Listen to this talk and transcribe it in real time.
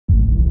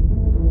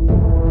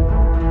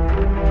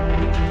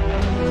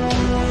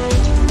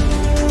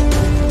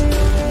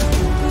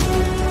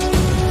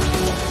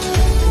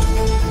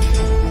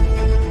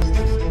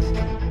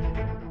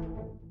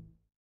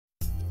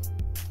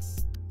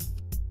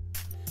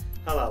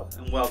Hello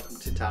and welcome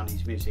to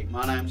Tony's Music.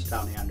 My name's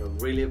Tony and I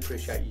really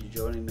appreciate you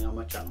joining me on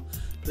my channel.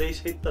 Please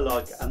hit the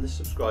like and the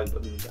subscribe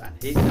buttons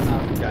and hit the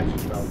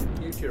notification bell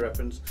for future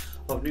reference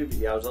of new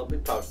videos I'll be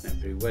posting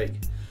every week.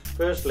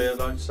 Firstly, I'd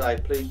like to say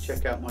please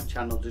check out my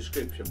channel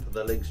description for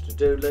the links to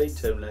Doodly,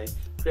 Toonly,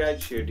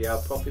 Create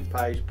Studio, Profit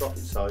Page, Profit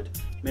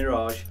Site,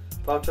 Mirage,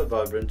 Photo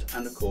Vibrant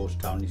and of course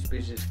Tony's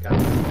Business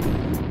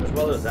Gallery. As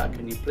well as that,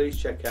 can you please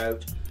check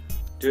out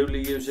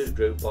Doodly Users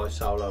Group by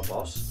Solo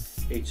Boss.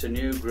 It's a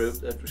new group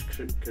that was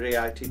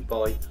created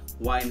by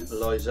Wayne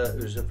Eliza,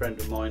 who's a friend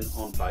of mine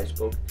on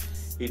Facebook.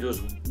 He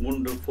does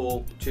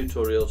wonderful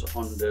tutorials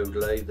on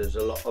Doodly. There's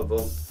a lot of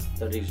them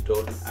that he's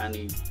done and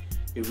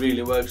he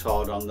really works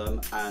hard on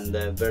them, and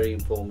they're very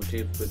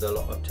informative with a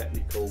lot of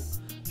technical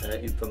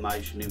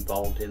information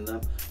involved in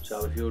them.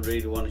 So if you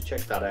really want to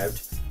check that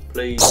out,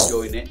 please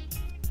join it.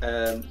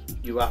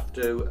 You have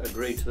to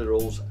agree to the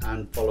rules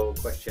and follow a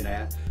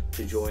questionnaire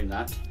to join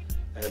that,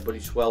 but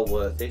it's well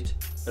worth it.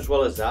 As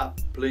well as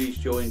that, please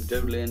join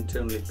Doodly and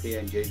Toonly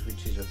PNGs,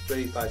 which is a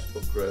free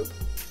Facebook group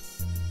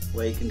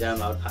where you can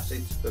download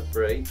assets for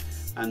free,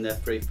 and they're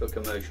free for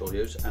commercial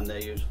use and they're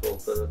useful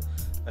for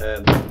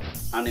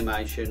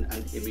animation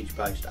and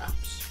image-based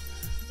apps.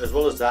 As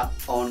well as that,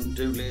 on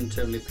Doodly and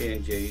Toonly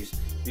PNGs,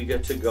 if you go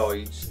to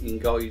guides, in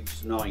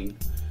guides 9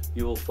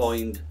 you will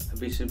find a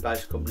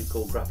business-based company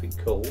called Graphic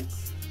Cool,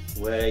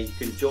 where you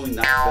can join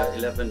that for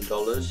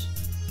 $11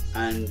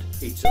 and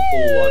it's a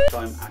full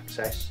lifetime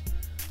access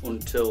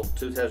until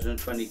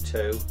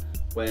 2022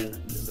 when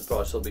the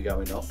price will be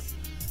going up,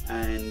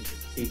 and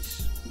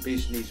it's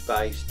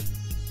business-based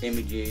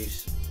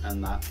images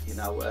and that, you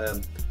know,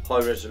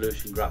 high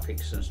resolution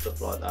graphics and stuff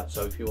like that.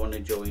 So if you want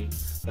to join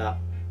that,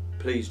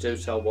 please do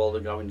so while the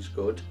going's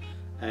good.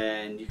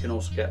 And you can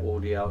also get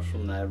audios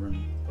from there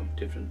and of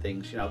different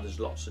things, you know, there's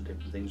lots of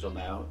different things on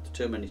there,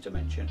 too many to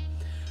mention.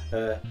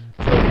 So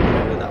if you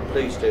want to do that,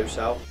 please do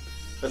so.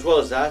 As well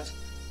as that,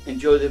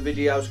 enjoy the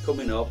videos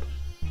coming up.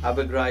 Have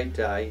a great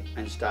day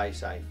and stay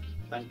safe.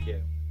 Thank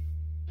you.